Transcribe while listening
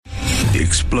The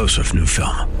explosive new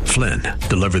film, Flynn,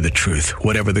 deliver the truth,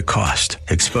 whatever the cost,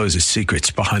 exposes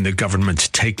secrets behind the government's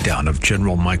takedown of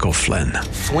General Michael Flynn.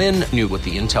 Flynn knew what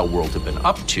the intel world had been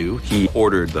up to. He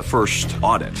ordered the first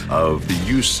audit of the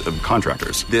use of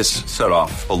contractors. This set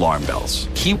off alarm bells.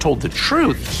 He told the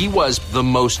truth. He was the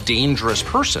most dangerous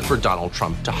person for Donald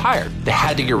Trump to hire. They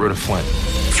had to get rid of Flynn.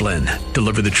 Flynn,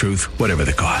 deliver the truth, whatever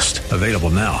the cost. Available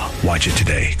now. Watch it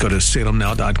today. Go to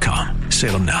salemnow.com.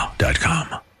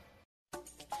 salemnow.com.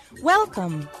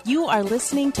 Welcome. You are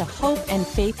listening to Hope and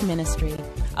Faith Ministry,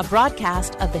 a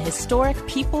broadcast of the historic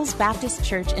People's Baptist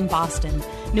Church in Boston,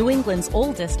 New England's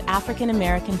oldest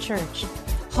African-American church.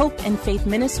 Hope and Faith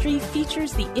Ministry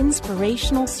features the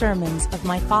inspirational sermons of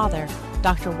my father,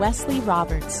 Dr. Wesley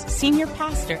Roberts, senior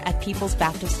pastor at People's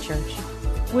Baptist Church.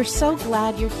 We're so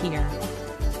glad you're here.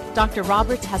 Dr.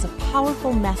 Roberts has a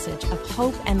powerful message of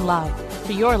hope and love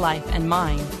for your life and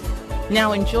mine.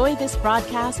 Now enjoy this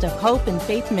broadcast of Hope and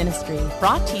Faith Ministry,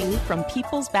 brought to you from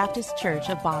People's Baptist Church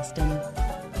of Boston.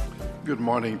 Good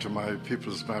morning to my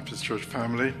People's Baptist Church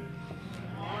family.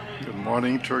 Good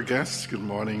morning to our guests. Good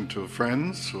morning to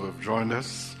friends who have joined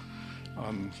us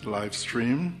on the live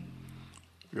stream.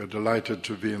 We are delighted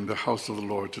to be in the house of the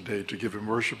Lord today to give him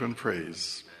worship and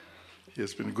praise. He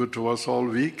has been good to us all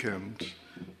week, and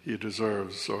he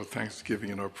deserves our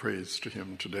thanksgiving and our praise to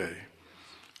him today.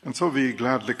 And so we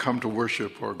gladly come to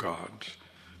worship our God,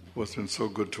 who has been so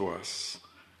good to us.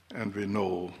 And we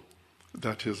know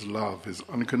that his love is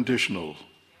unconditional,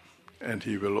 and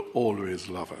he will always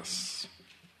love us.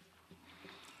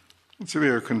 And so we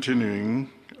are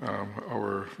continuing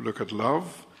our look at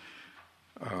love.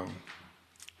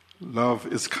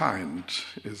 Love is kind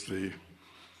is the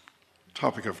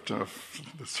topic of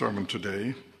the sermon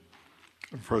today.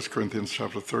 1 Corinthians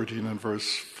chapter 13 and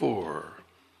verse 4.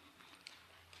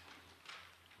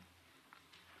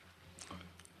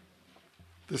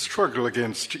 The struggle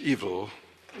against evil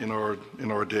in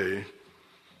our day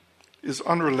is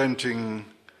unrelenting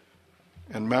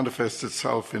and manifests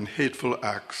itself in hateful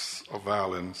acts of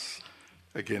violence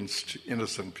against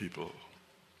innocent people.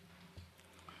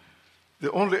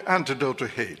 The only antidote to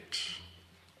hate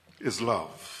is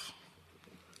love,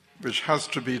 which has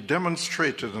to be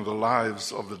demonstrated in the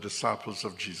lives of the disciples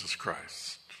of Jesus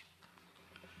Christ.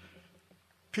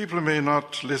 People may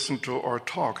not listen to our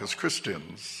talk as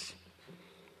Christians,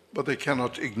 but they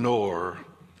cannot ignore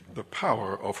the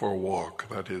power of our walk,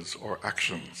 that is, our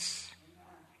actions.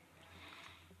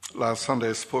 Last Sunday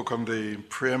I spoke on the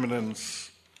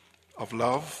preeminence of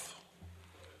love.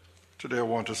 Today I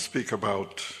want to speak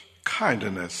about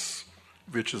kindness,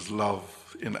 which is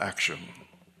love in action.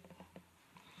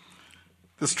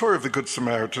 The story of the Good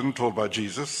Samaritan told by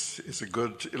Jesus is a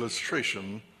good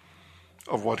illustration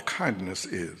of what kindness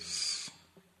is.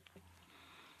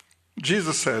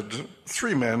 Jesus said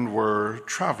 3 men were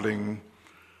traveling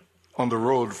on the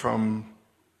road from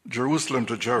Jerusalem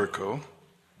to Jericho,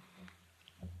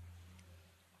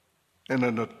 in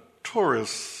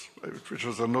which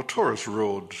was a notorious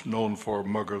road known for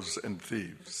muggers and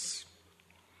thieves.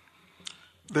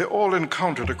 They all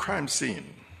encountered a crime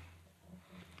scene.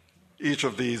 Each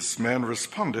of these men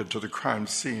responded to the crime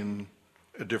scene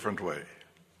a different way.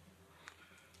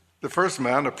 The first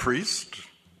man, a priest,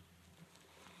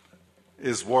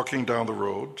 is walking down the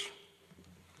road.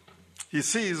 He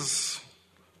sees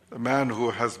a man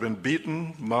who has been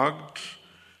beaten, mugged,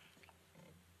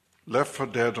 left for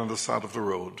dead on the side of the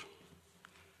road.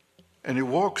 And he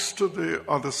walks to the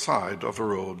other side of the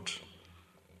road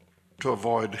to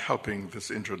avoid helping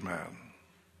this injured man.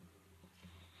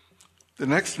 The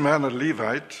next man, a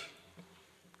Levite,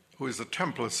 who is a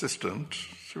temple assistant,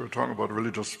 so we're talking about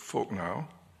religious folk now.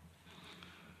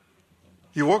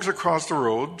 He walks across the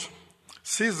road,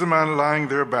 sees the man lying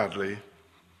there badly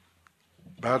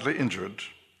injured,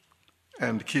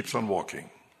 and keeps on walking.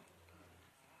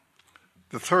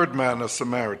 The third man, a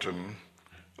Samaritan,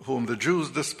 whom the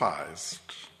Jews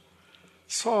despised,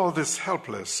 saw this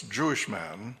helpless Jewish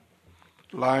man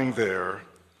lying there,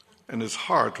 and his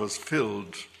heart was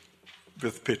filled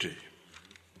with pity.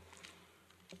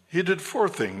 He did 4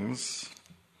 things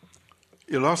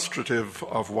illustrative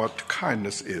of what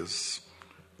kindness is,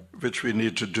 which we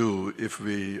need to do if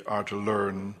we are to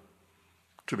learn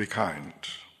to be kind.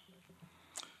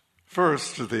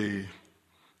 First, the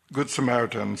Good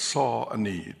Samaritan saw a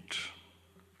need.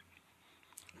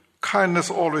 Kindness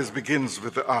always begins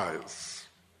with the eyes,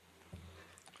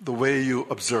 the way you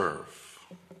observe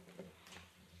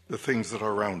the things that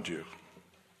are around you,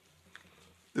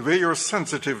 the way you're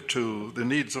sensitive to the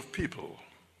needs of people.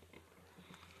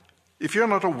 If you're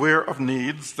not aware of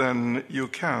needs, then you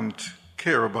can't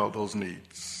care about those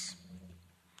needs.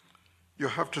 you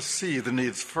have to see the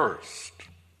needs first.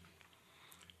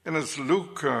 And as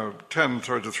Luke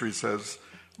 10:33 says,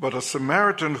 "But a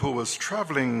Samaritan who was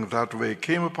traveling that way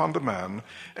came upon the man,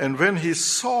 and when he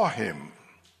saw him,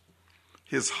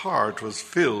 his heart was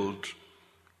filled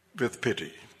with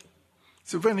pity."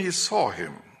 So when he saw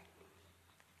him,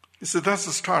 he said that's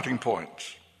the starting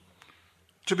point.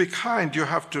 To be kind, you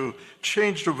have to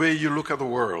change the way you look at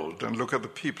the world and look at the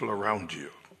people around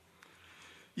you.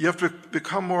 You have to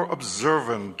become more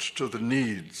observant to the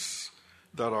needs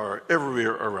that are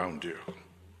everywhere around you.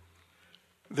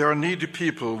 There are needy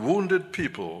people, wounded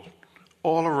people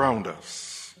all around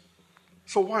us.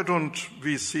 So why don't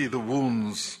we see the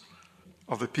wounds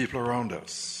of the people around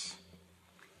us?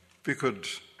 We could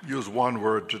use one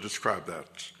word to describe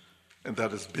that, and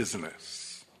that is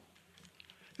business.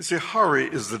 You see, hurry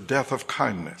is the death of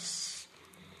kindness.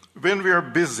 When we are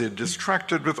busy,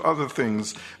 distracted with other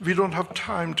things, we don't have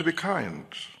time to be kind.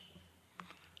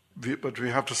 But we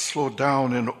have to slow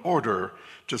down in order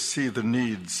to see the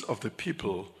needs of the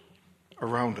people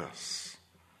around us.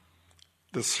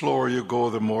 The slower you go,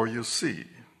 the more you see.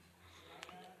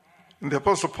 And the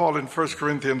Apostle Paul in 1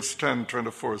 Corinthians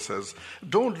 10:24 says,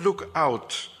 "Don't look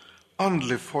out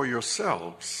only for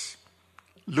yourselves.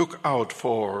 Look out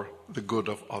for the good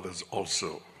of others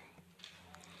also."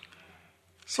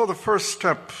 So the first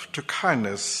step to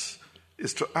kindness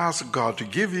is to ask God to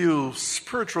give you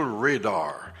spiritual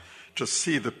radar to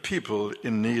see the people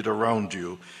in need around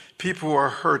you, people who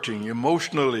are hurting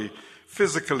emotionally,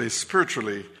 physically,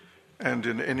 spiritually, and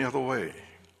in any other way.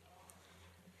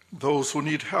 Those who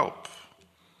need help,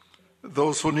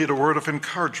 those who need a word of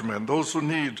encouragement, those who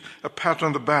need a pat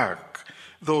on the back,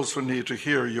 those who need to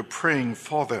hear you praying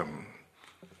for them.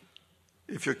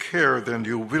 If you care, then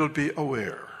you will be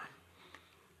aware.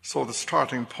 So the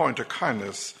starting point of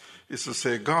kindness is to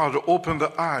say, God, open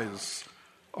the eyes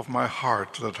of my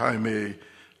heart that I may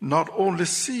not only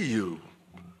see you,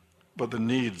 but the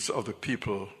needs of the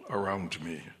people around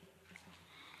me.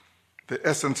 The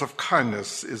essence of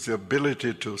kindness is the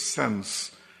ability to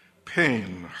sense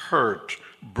pain, hurt,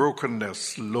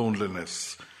 brokenness,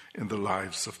 loneliness in the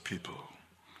lives of people,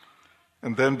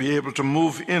 and then be able to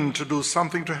move in to do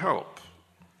something to help.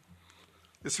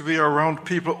 We are around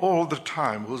people all the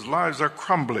time whose lives are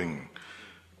crumbling,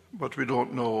 but we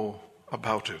don't know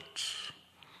about it.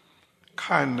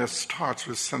 Kindness starts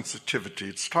with sensitivity.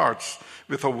 It starts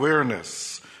with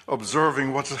awareness,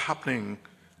 observing what is happening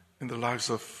in the lives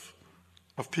of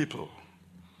people.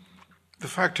 The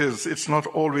fact is, it's not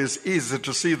always easy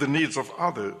to see the needs of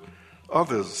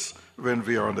others when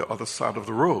we are on the other side of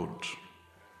the road.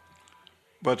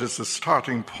 But it's the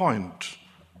starting point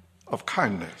of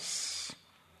kindness.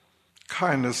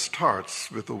 Kindness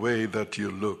starts with the way that you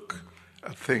look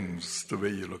at things, the way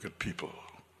you look at people.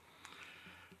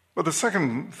 But the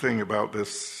second thing about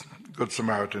this Good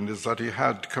Samaritan is that he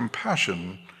had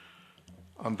compassion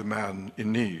on the man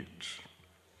in need.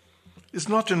 It's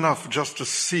not enough just to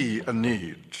see a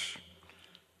need.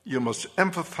 You must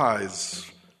empathize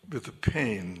with the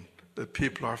pain that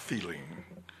people are feeling.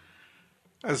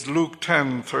 As Luke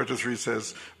 10:33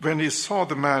 says, when he saw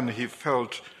the man, he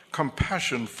felt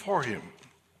compassion for him.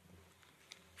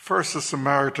 First, the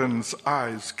Samaritan's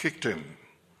eyes kicked in.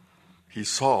 He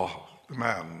saw the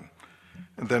man,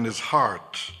 and then his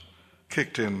heart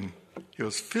kicked in. He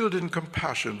was filled in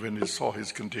compassion when he saw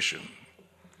his condition.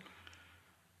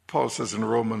 Paul says in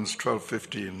Romans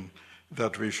 12:15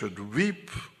 that we should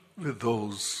weep with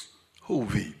those who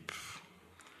weep.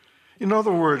 In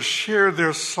other words, share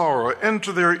their sorrow,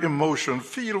 enter their emotion,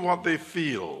 feel what they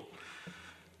feel.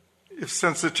 If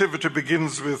sensitivity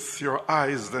begins with your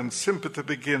eyes, then sympathy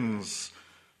begins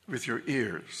with your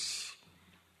ears.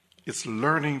 It's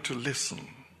learning to listen.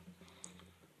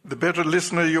 The better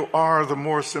listener you are, the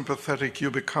more sympathetic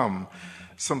you become.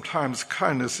 Sometimes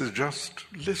kindness is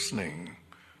just listening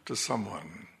to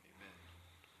someone.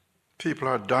 People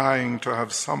are dying to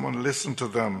have someone listen to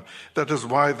them. That is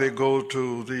why they go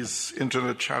to these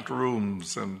internet chat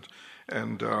rooms and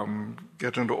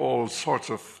get into all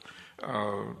sorts of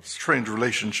strange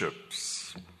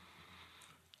relationships.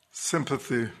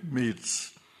 Sympathy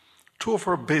meets two of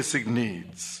our basic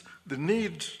needs: the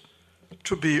need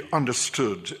to be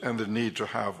understood and the need to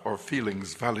have our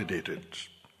feelings validated.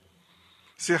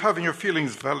 See, having your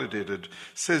feelings validated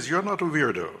says you're not a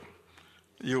weirdo.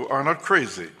 You are not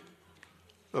crazy.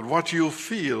 That what you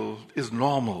feel is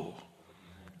normal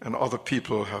and other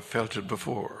people have felt it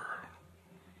before.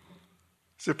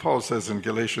 See, Paul says in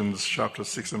Galatians chapter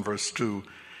 6 and verse 2,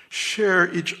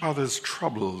 share each other's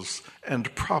troubles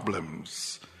and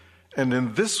problems, and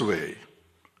in this way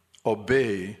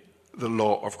obey the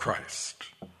law of Christ.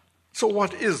 So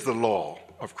what is the law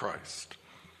of Christ?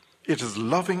 It is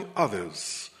loving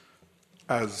others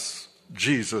as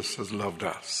Jesus has loved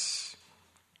us.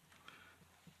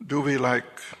 Do we like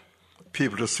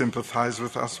people to sympathize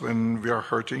with us when we are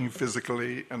hurting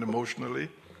physically and emotionally?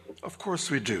 Of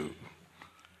course we do.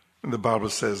 And the Bible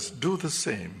says, do the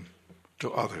same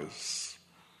to others.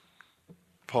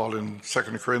 Paul in 2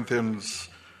 Corinthians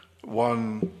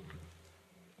 1,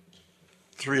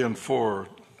 3 and 4,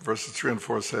 verses 3 and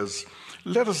 4 says,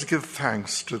 let us give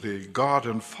thanks to the God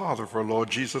and Father of our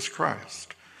Lord Jesus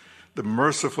Christ, the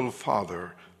merciful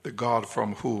Father, the God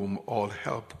from whom all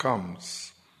help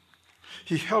comes.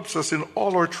 He helps us in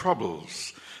all our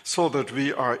troubles so that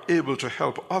we are able to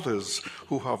help others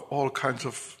who have all kinds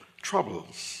of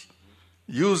troubles,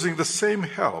 using the same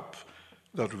help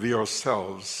that we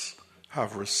ourselves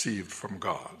have received from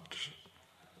God.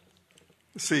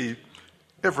 See,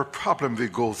 every problem we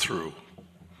go through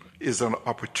is an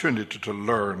opportunity to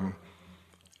learn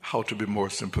how to be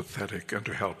more sympathetic and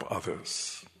to help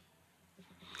others.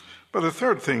 But the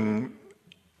third thing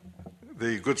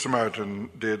the Good Samaritan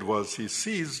did was he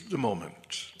seized the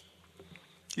moment.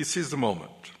 He seized the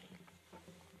moment.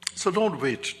 So don't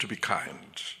wait to be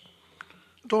kind.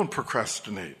 Don't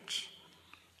procrastinate.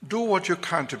 Do what you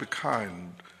can to be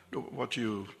kind, what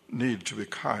you need to be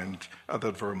kind at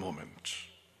that very moment.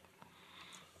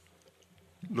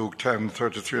 Luke 10,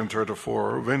 33 and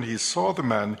 34, when he saw the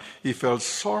man, he felt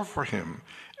sorry for him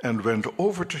and went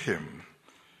over to him.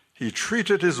 He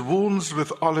treated his wounds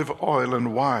with olive oil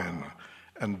and wine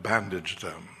and bandaged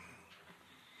them.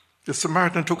 The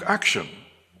Samaritan took action.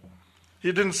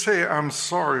 He didn't say, I'm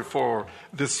sorry for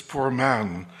this poor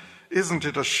man. Isn't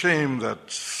it a shame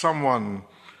that someone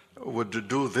would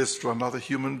do this to another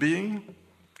human being?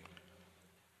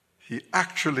 He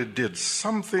actually did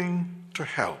something to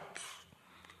help.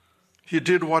 He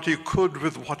did what he could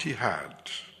with what he had.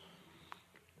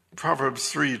 Proverbs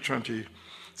 3:27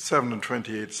 and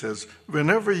 28 says,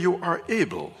 whenever you are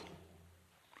able,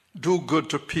 do good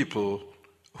to people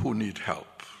who need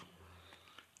help.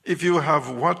 If you have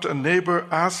what a neighbor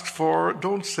asks for,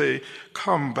 don't say,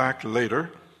 come back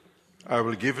later, I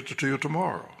will give it to you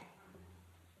tomorrow.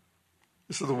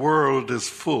 So the world is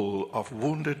full of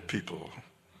wounded people.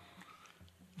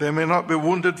 They may not be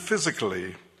wounded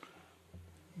physically,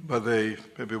 but they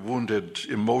may be wounded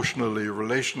emotionally,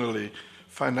 relationally,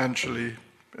 financially,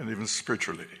 and even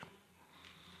spiritually.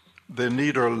 They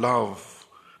need our love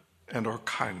and our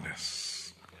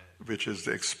kindness, which is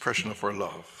the expression of our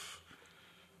love.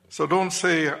 So don't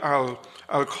say, I'll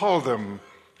call them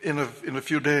in a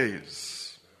few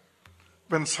days.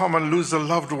 When someone loses a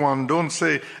loved one, don't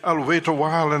say, I'll wait a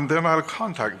while and then I'll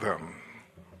contact them.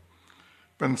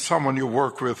 When someone you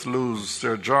work with loses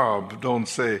their job, don't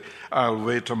say, I'll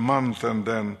wait a month and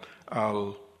then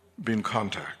I'll be in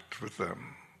contact with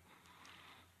them.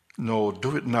 No,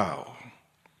 do it now.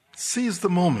 Seize the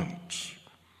moment.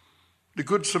 The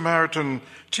Good Samaritan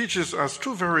teaches us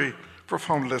two very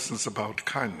profound lessons about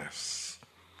kindness.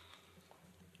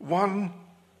 One,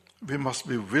 we must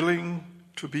be willing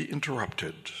to be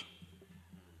interrupted.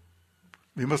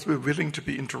 We must be willing to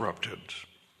be interrupted.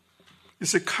 You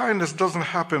see, kindness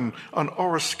doesn't happen on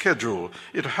our schedule.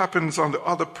 It happens on the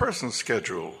other person's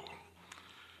schedule.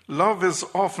 Love is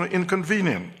often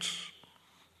inconvenient.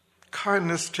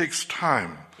 Kindness takes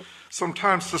time.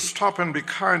 Sometimes to stop and be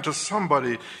kind to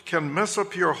somebody can mess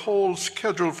up your whole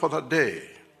schedule for that day.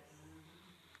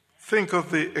 Think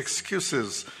of the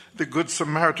excuses the Good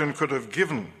Samaritan could have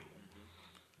given.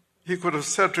 He could have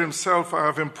said to himself, I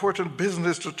have important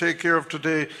business to take care of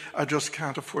today. I just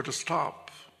can't afford to stop.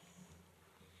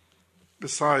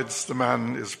 Besides, the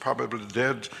man is probably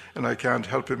dead and I can't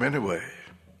help him anyway.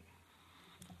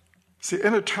 See,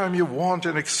 anytime you want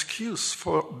an excuse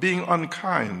for being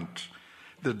unkind,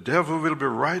 the devil will be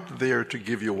right there to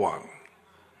give you one.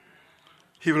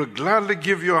 He will gladly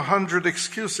give you 100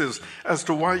 excuses as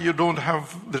to why you don't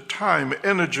have the time,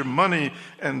 energy, money,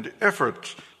 and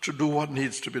effort to do what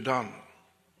needs to be done.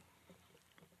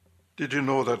 Did you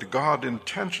know that God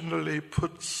intentionally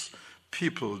puts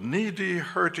people, needy,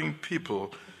 hurting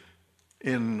people,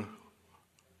 in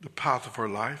the path of our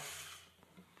life?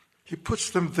 He puts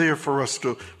them there for us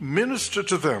to minister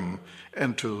to them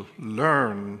and to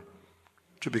learn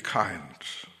to be kind.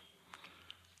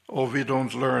 Oh, we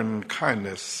don't learn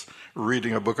kindness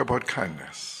reading a book about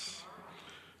kindness.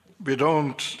 We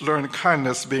don't learn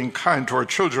kindness being kind to our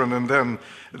children and then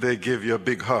they give you a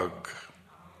big hug.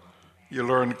 You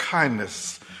learn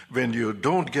kindness when you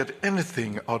don't get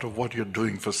anything out of what you're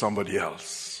doing for somebody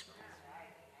else.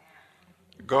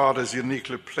 God has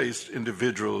uniquely placed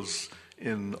individuals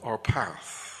in our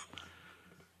path.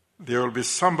 There will be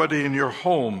somebody in your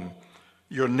home,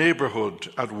 your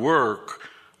neighborhood, at work,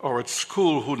 or at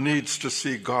school who needs to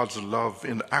see God's love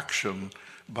in action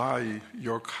by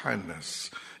your kindness,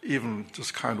 even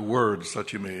just kind words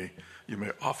that you may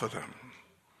offer them.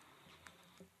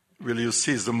 Will you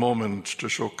seize the moment to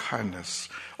show kindness,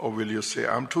 or will you say,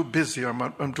 I'm too busy,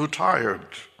 I'm too tired,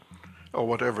 or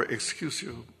whatever excuse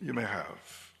you may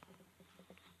have?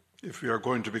 If we are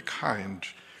going to be kind,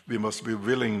 we must be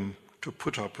willing to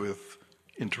put up with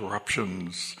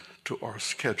interruptions to our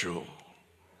schedule.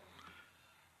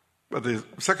 But the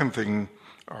second thing,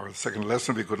 or the second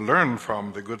lesson we could learn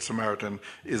from the Good Samaritan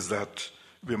is that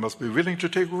we must be willing to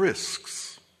take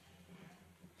risks.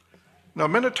 Now,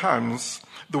 many times,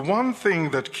 the one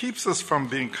thing that keeps us from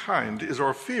being kind is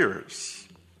our fears.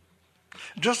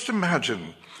 Just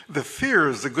imagine the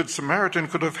fears the Good Samaritan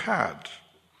could have had.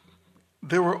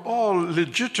 They were all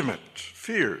legitimate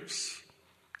fears.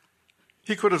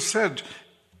 He could have said,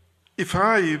 if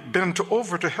I bent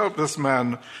over to help this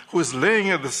man who is laying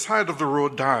at the side of the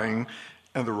road dying,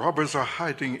 and the robbers are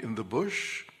hiding in the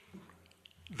bush,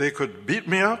 they could beat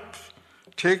me up,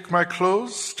 take my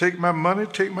clothes, take my money,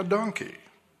 take my donkey.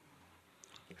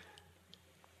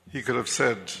 He could have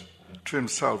said to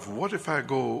himself, what if I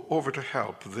go over to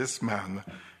help this man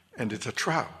and it's a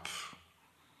trap?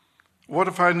 What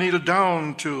if I kneel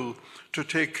down to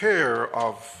take care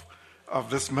of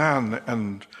this man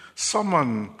and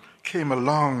someone came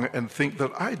along and think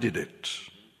that I did it?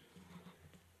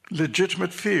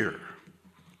 Legitimate fear.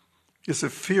 Is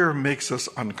if fear makes us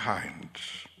unkind.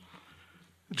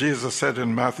 Jesus said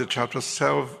in Matthew chapter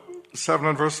 7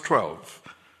 and verse 12,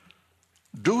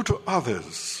 do to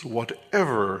others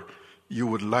whatever you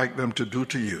would like them to do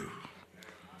to you.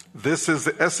 This is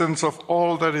the essence of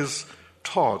all that is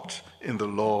taught in the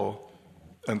law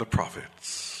and the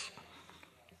prophets.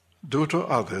 Do to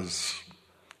others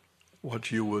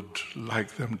what you would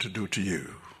like them to do to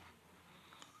you.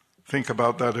 Think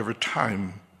about that every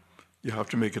time you have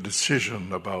to make a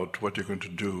decision about what you're going to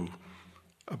do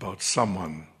about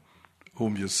someone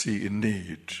whom you see in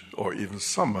need, or even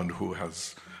someone who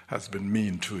has been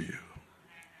mean to you.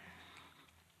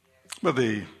 But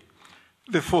the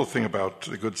fourth thing about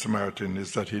the Good Samaritan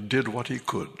is that he did what he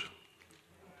could.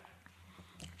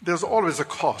 There's always a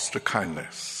cost to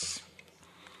kindness.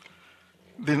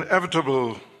 The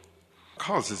inevitable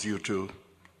causes you to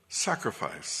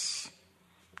sacrifice,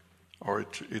 or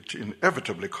it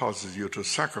inevitably causes you to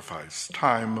sacrifice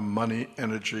time, money,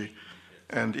 energy,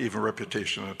 and even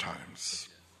reputation at times.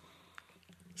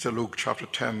 So Luke chapter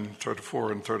 10,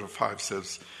 34 and 35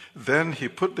 says, then he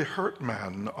put the hurt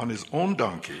man on his own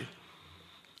donkey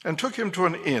and took him to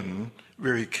an inn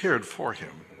where he cared for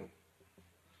him.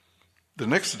 The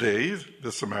next day,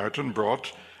 the Samaritan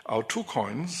brought out 2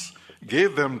 coins,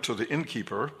 gave them to the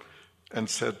innkeeper, and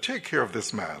said, take care of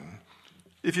this man.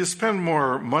 If you spend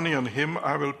more money on him,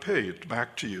 I will pay it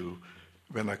back to you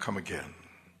when I come again.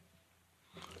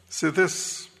 See,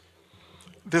 this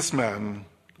man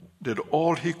did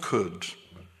all he could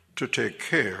to take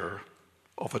care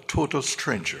of a total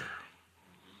stranger.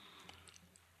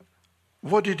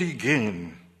 What did he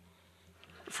gain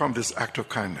from this act of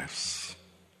kindness?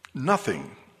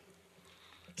 Nothing.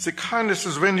 See, kindness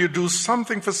is when you do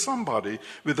something for somebody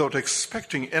without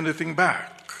expecting anything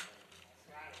back.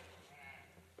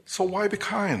 So why be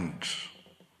kind?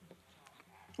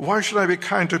 Why should I be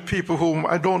kind to people whom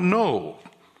I don't know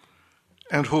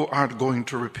and who aren't going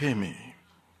to repay me?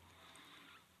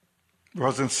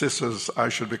 Brothers and sisters, I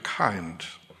should be kind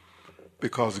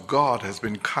because God has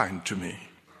been kind to me.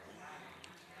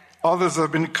 Others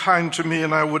have been kind to me,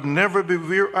 and I would never be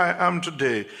where I am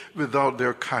today without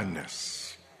their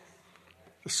kindness.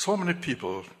 There's so many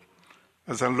people,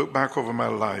 as I look back over my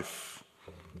life,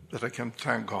 that I can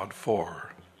thank God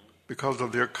for. Because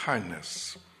of their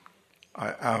kindness,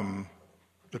 I am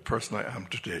the person I am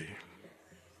today.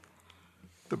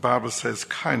 The Bible says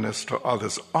kindness to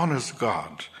others honors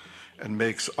God and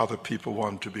makes other people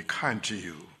want to be kind to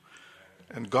you.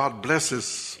 And God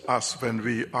blesses us when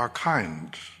we are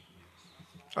kind.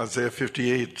 Isaiah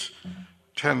 58,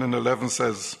 10 and 11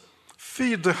 says,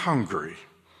 feed the hungry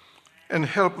and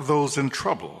help those in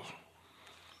trouble.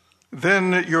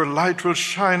 Then your light will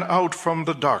shine out from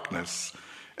the darkness,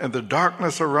 and the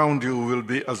darkness around you will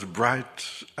be as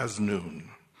bright as noon.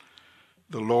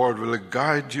 The Lord will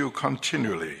guide you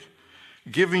continually,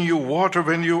 giving you water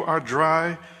when you are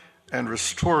dry and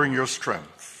restoring your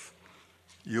strength.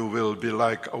 You will be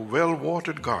like a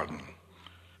well-watered garden,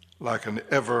 like an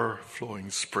ever-flowing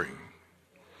spring.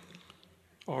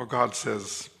 Or God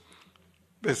says,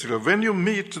 basically, when you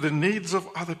meet the needs of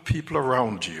other people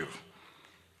around you,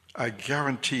 I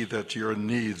guarantee that your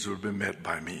needs will be met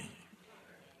by me.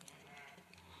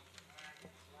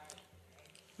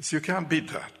 So you can't beat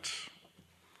that.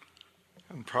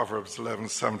 And Proverbs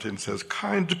 11:17 says,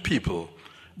 kind people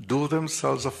do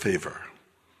themselves a favor,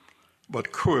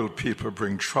 but cruel people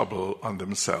bring trouble on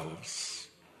themselves.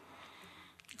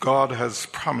 God has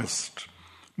promised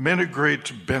many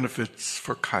great benefits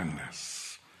for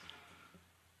kindness.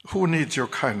 Who needs your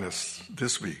kindness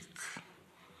this week?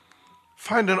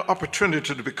 Find an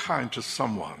opportunity to be kind to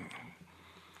someone.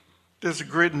 There's a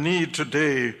great need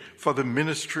today for the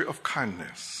ministry of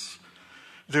kindness.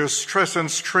 There's stress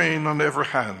and strain on every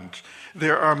hand.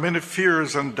 There are many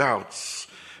fears and doubts.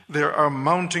 There are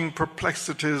mounting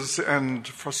perplexities and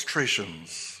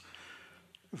frustrations.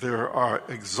 There are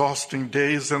exhausting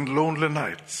days and lonely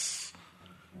nights.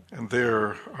 And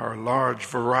there are a large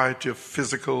variety of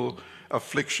physical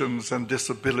afflictions and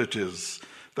disabilities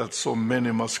that so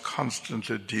many must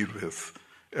constantly deal with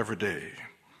every day.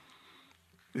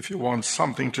 If you want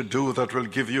something to do that will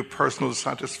give you personal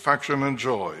satisfaction and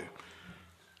joy,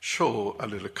 show a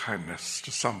little kindness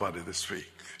to somebody this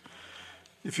week.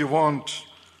 If you want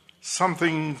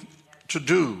something to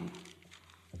do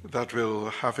that will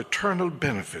have eternal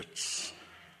benefits,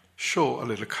 show a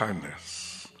little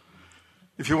kindness.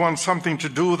 If you want something to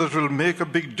do that will make a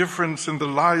big difference in the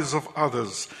lives of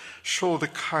others, show a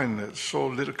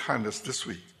little kindness this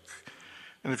week.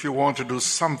 And if you want to do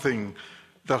something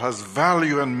that has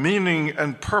value and meaning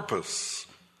and purpose,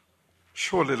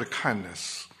 show a little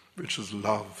kindness, which is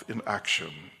love in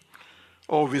action.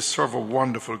 Oh, we serve a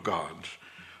wonderful God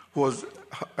who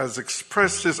has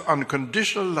expressed his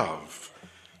unconditional love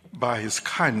by his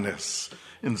kindness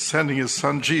in sending his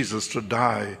son Jesus to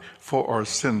die for our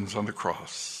sins on the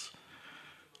cross.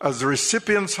 As the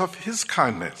recipients of his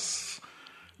kindness,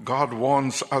 God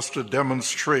wants us to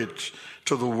demonstrate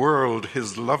to the world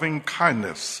his loving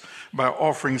kindness by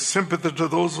offering sympathy to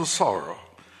those who sorrow,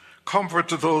 comfort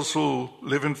to those who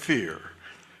live in fear,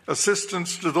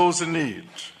 assistance to those in need,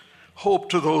 hope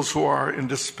to those who are in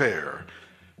despair,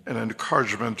 and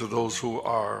encouragement to those who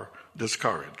are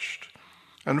discouraged.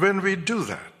 And when we do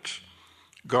that,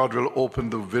 God will open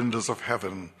the windows of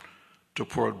heaven to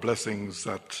pour out blessings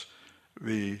that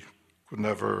we could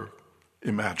never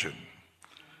imagine.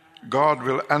 God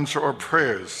will answer our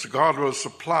prayers. God will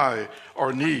supply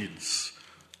our needs.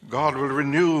 God will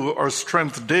renew our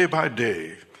strength day by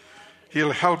day.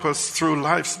 He'll help us through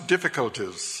life's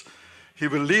difficulties. He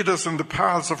will lead us in the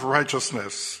paths of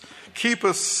righteousness, keep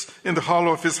us in the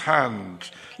hollow of his hand,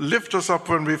 lift us up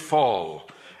when we fall,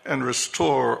 and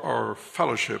restore our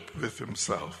fellowship with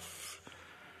himself.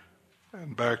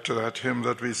 And back to that hymn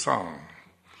that we sung.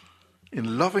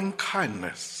 In loving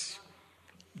kindness,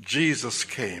 Jesus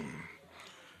came,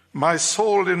 my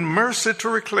soul in mercy to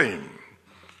reclaim,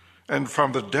 and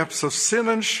from the depths of sin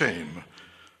and shame,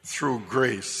 through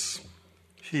grace,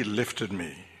 he lifted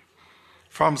me.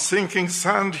 From sinking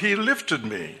sand, he lifted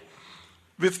me.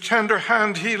 With tender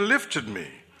hand, he lifted me.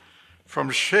 From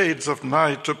shades of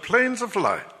night to plains of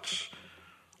light,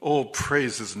 oh,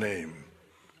 praise his name.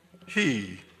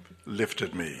 He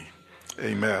lifted me.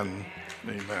 Amen.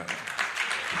 Amen.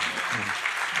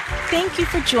 Thank you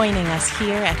for joining us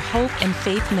here at Hope and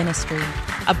Faith Ministry,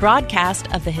 a broadcast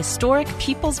of the historic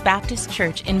People's Baptist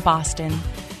Church in Boston.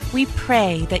 We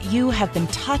pray that you have been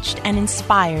touched and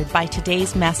inspired by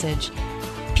today's message.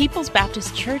 People's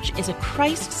Baptist Church is a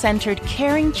Christ-centered,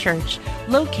 caring church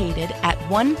located at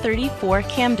 134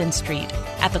 Camden Street,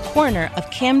 at the corner of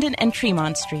Camden and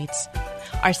Tremont Streets.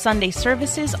 Our Sunday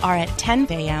services are at 10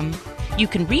 a.m. You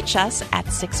can reach us at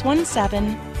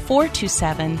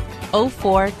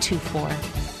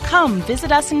 617-427-0424. Come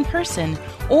visit us in person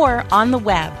or on the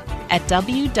web at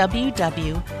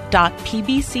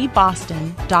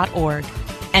www.pbcboston.org.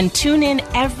 And tune in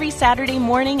every Saturday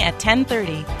morning at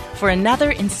 10:30 for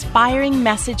another inspiring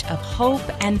message of hope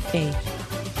and faith.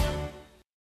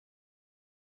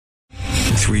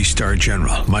 3-star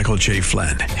General Michael J.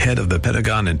 Flynn, head of the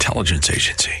Pentagon Intelligence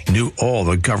Agency, knew all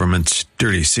the government's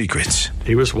dirty secrets.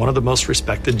 He was one of the most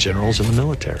respected generals in the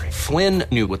military. Flynn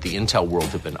knew what the intel world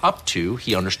had been up to.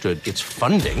 He understood its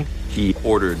funding. He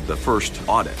ordered the first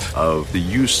audit of the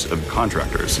use of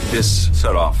contractors. This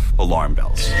set off alarm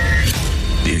bells.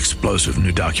 The explosive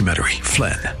new documentary,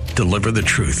 Flynn, Deliver the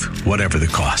Truth, Whatever the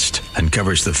Cost,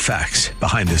 uncovers the facts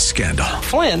behind this scandal.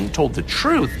 Flynn told the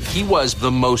truth. He was the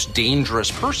most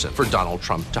dangerous person for Donald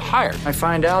Trump to hire. I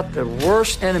find out the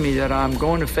worst enemy that I'm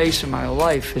going to face in my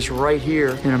life is right here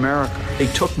in America. They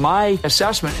took my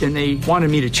assessment and they wanted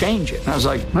me to change it. And I was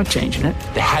like, I'm not changing it.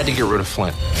 They had to get rid of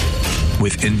Flynn.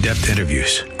 with in-depth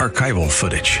interviews, archival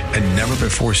footage, and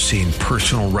never-before-seen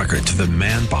personal records of the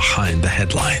man behind the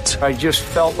headlines. I just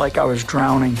felt like I was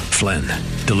drowning. Flynn,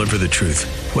 deliver the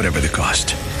truth, whatever the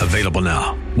cost. Available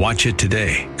now. Watch it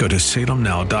today. Go to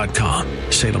salemnow.com.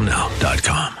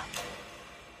 salemnow.com.